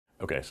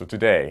Okay, so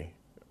today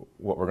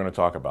what we're going to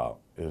talk about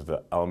is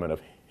the element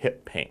of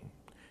hip pain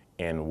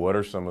and what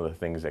are some of the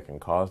things that can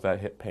cause that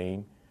hip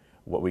pain,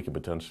 what we can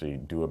potentially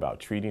do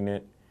about treating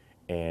it,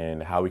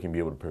 and how we can be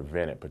able to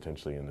prevent it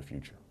potentially in the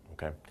future.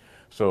 Okay,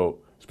 so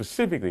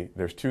specifically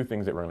there's two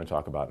things that we're going to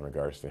talk about in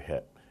regards to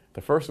hip.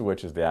 The first of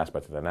which is the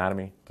aspect of the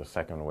anatomy, the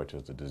second of which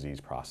is the disease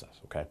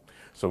process. Okay,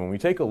 so when we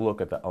take a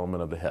look at the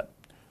element of the hip,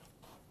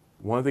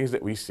 one of the things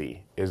that we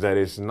see is that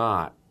it's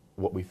not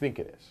what we think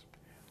it is.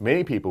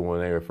 Many people,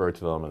 when they refer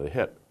to the element of the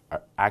hip,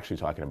 are actually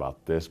talking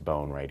about this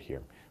bone right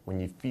here. When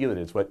you feel it,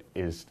 it's what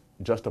is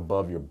just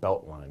above your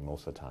belt line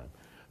most of the time.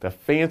 The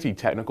fancy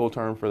technical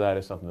term for that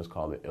is something that's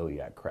called the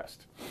iliac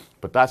crest.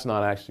 But that's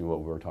not actually what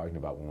we're talking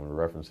about when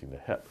we're referencing the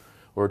hip.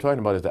 What we're talking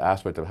about is the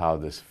aspect of how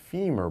this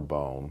femur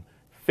bone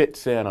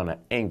fits in on an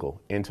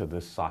angle into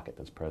this socket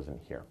that's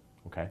present here.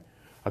 Okay?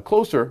 A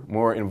closer,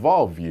 more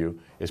involved view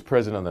is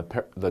present on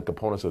the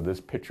components of this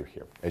picture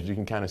here. As you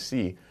can kind of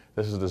see,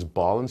 this is this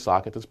ball and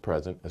socket that's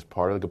present as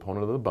part of the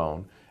component of the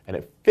bone, and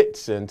it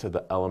fits into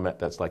the element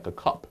that's like a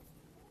cup.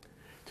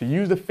 To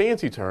use the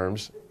fancy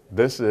terms,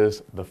 this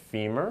is the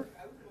femur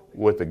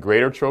with the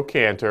greater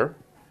trochanter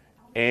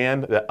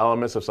and the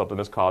elements of something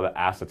that's called the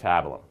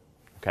acetabulum.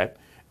 Okay?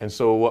 And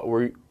so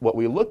what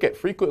we look at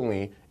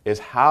frequently is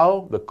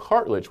how the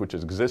cartilage, which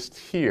exists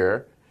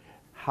here,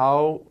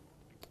 how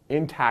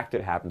intact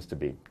it happens to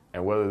be,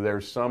 and whether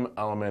there's some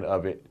element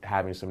of it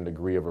having some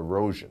degree of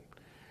erosion.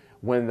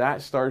 When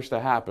that starts to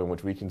happen,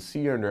 which we can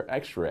see under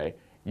x-ray,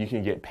 you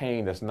can get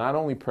pain that's not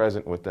only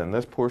present within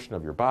this portion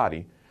of your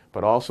body,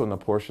 but also in the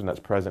portion that's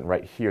present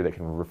right here that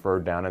can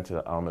refer down into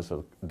the elements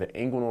of the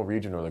inguinal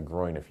region or the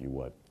groin, if you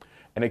would.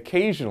 And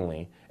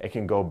occasionally, it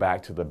can go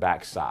back to the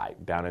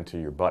backside, down into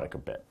your buttock a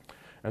bit.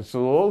 And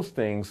so those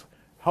things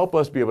help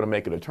us be able to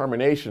make a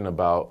determination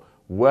about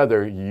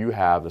whether you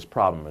have this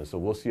problem. And so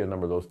we'll see a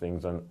number of those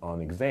things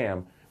on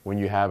exam when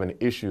you have an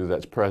issue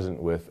that's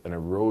present with an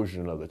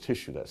erosion of the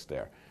tissue that's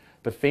there.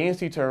 The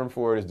fancy term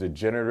for it is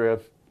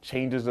degenerative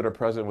changes that are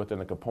present within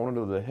the component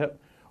of the hip,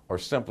 or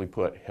simply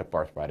put, hip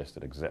arthritis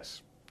that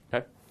exists.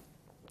 Okay?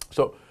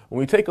 So when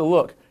we take a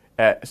look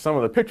at some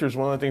of the pictures,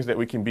 one of the things that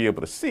we can be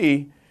able to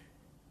see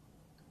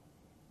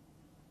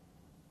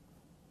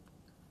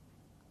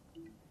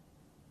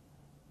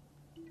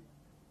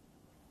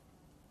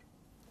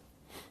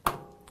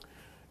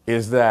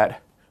is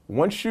that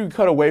once you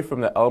cut away from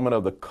the element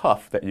of the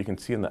cuff that you can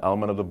see in the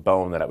element of the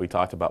bone that we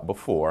talked about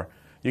before,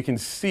 you can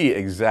see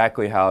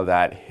exactly how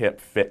that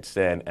hip fits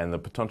in and the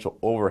potential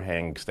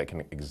overhangs that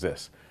can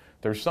exist.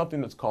 There's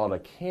something that's called a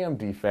cam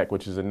defect,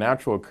 which is a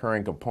natural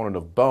occurring component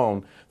of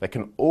bone that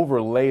can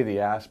overlay the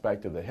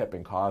aspect of the hip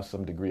and cause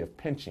some degree of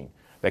pinching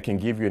that can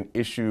give you an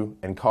issue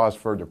and cause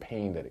further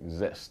pain that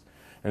exists.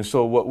 And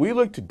so what we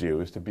look to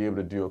do is to be able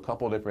to do a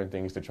couple of different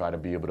things to try to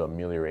be able to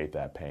ameliorate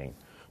that pain.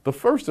 The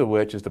first of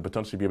which is to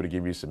potentially be able to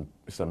give you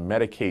some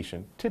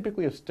medication,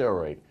 typically a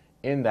steroid,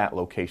 in that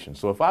location.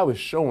 So if I was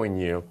showing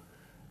you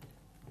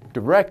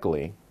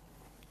directly,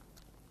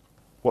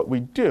 what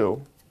we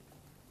do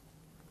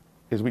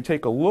is we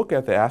take a look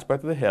at the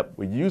aspect of the hip,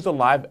 we use a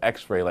live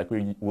x-ray like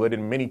we would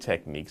in many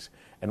techniques,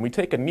 and we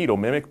take a needle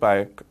mimicked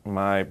by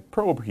my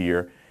probe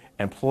here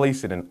and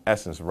place it in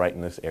essence right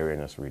in this area, in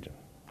this region.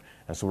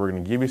 And so we're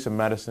going to give you some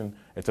medicine.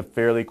 It's a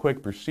fairly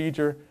quick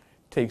procedure.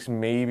 Takes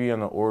maybe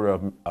on the order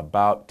of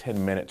about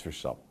 10 minutes or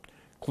so.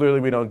 Clearly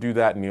we don't do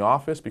that in the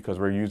office because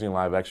we're using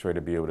live x-ray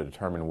to be able to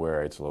determine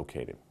where it's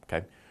located.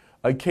 Okay?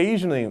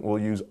 Occasionally we'll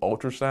use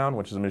ultrasound,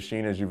 which is a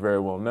machine, as you very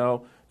well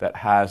know, that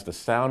has the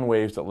sound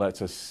waves that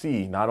lets us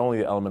see not only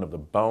the element of the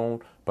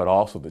bone, but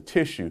also the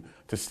tissue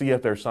to see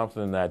if there's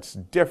something that's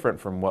different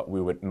from what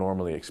we would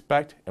normally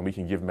expect, and we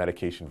can give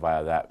medication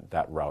via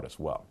that route as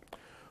well.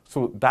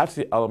 So that's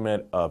the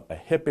element of a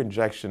hip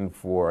injection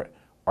for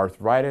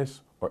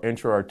arthritis or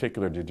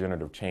intra-articular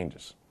degenerative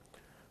changes.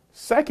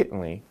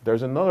 Secondly,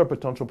 there's another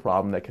potential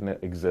problem that can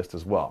exist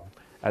as well,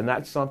 and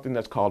that's something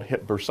that's called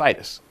hip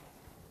bursitis.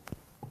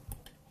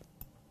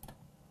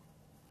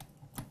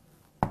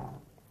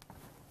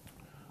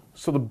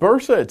 So the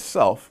bursa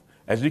itself,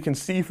 as you can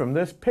see from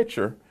this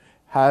picture,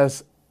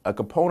 has a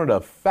component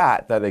of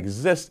fat that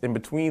exists in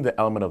between the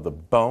element of the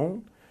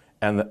bone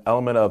and the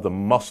element of the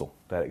muscle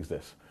that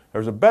exists.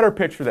 There's a better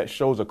picture that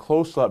shows a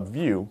close-up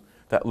view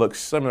that looks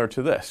similar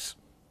to this.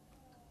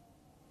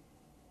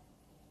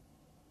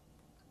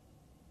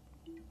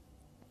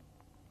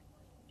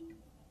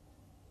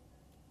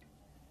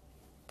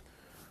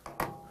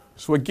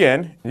 So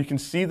again, you can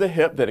see the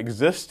hip that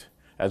exists,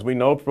 as we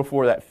know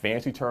before, that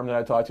fancy term that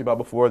I talked to you about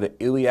before, the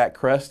iliac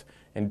crest,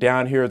 and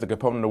down here is the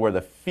component of where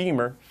the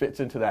femur fits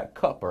into that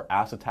cup or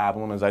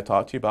acetabulum, as I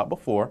talked to you about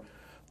before.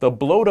 The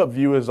blowed up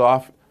view is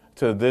off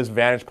to this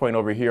vantage point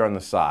over here on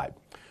the side.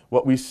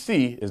 What we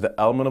see is the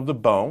element of the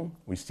bone.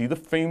 We see the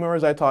femur,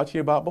 as I talked to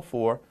you about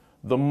before,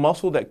 the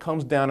muscle that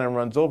comes down and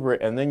runs over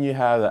it, and then you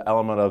have the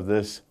element of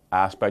this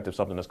aspect of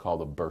something that's called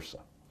the bursa.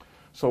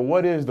 So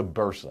what is the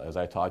bursa, as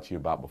I talked to you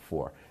about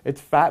before? It's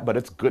fat, but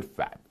it's good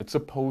fat. It's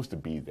supposed to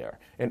be there.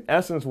 In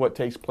essence, what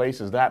takes place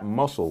is that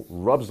muscle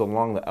rubs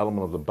along the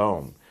element of the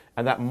bone,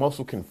 and that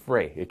muscle can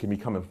fray. It can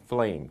become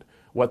inflamed.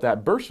 What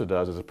that bursa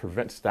does is it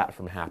prevents that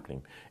from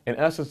happening. In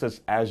essence,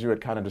 it's, as you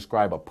would kind of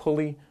describe, a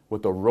pulley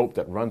with a rope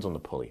that runs on the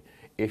pulley.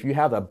 If you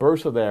have that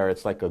bursa there,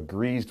 it's like a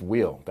greased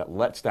wheel that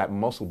lets that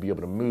muscle be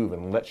able to move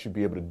and lets you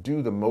be able to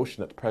do the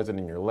motion that's present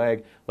in your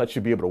leg, lets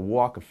you be able to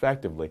walk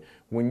effectively.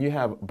 When you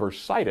have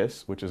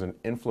bursitis, which is an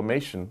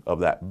inflammation of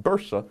that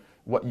bursa,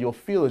 what you'll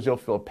feel is you'll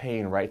feel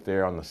pain right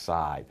there on the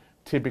side,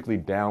 typically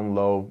down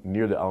low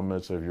near the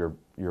elements of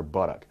your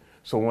buttock.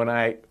 So when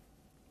I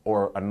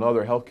or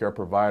another healthcare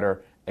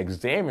provider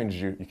examines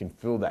you, you can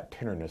feel that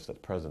tenderness that's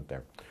present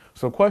there.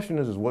 So the question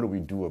is what do we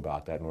do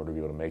about that in order to be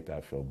able to make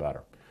that feel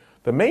better?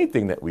 The main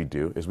thing that we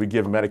do is we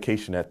give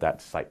medication at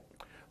that site.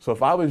 So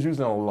if I was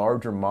using a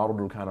larger model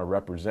to kind of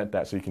represent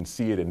that so you can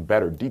see it in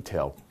better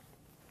detail,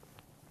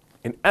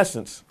 in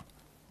essence,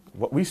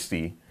 what we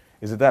see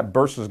is that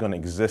bursa is going to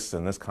exist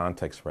in this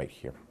context right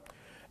here.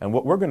 And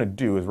what we're going to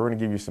do is we're going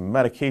to give you some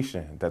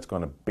medication that's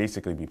going to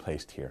basically be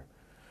placed here.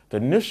 The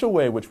initial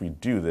way in which we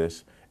do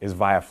this is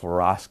via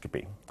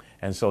fluoroscopy.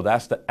 And so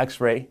that's the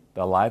x-ray,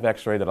 the live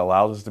x-ray that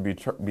allows us to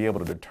be able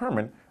to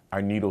determine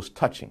our needles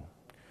touching.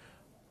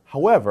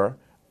 However,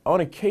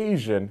 on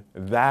occasion,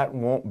 that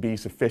won't be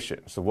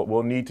sufficient. So what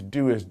we'll need to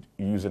do is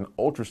use an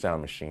ultrasound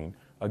machine.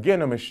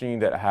 Again, a machine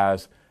that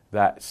has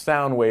that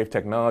sound wave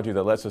technology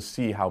that lets us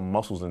see how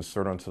muscles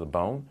insert onto the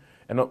bone.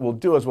 And what we'll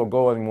do is we'll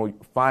go and we'll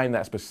find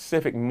that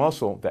specific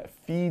muscle that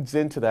feeds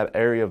into that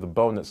area of the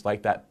bone that's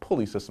like that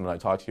pulley system that I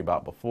talked to you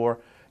about before,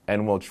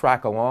 and we'll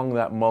track along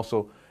that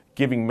muscle,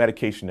 giving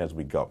medication as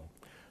we go.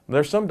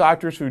 There's some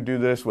doctors who do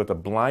this with a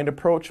blind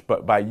approach,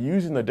 but by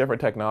using the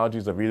different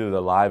technologies of either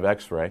the live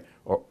x-ray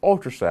or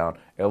ultrasound,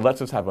 it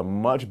lets us have a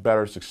much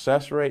better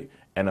success rate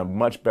and a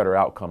much better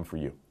outcome for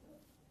you.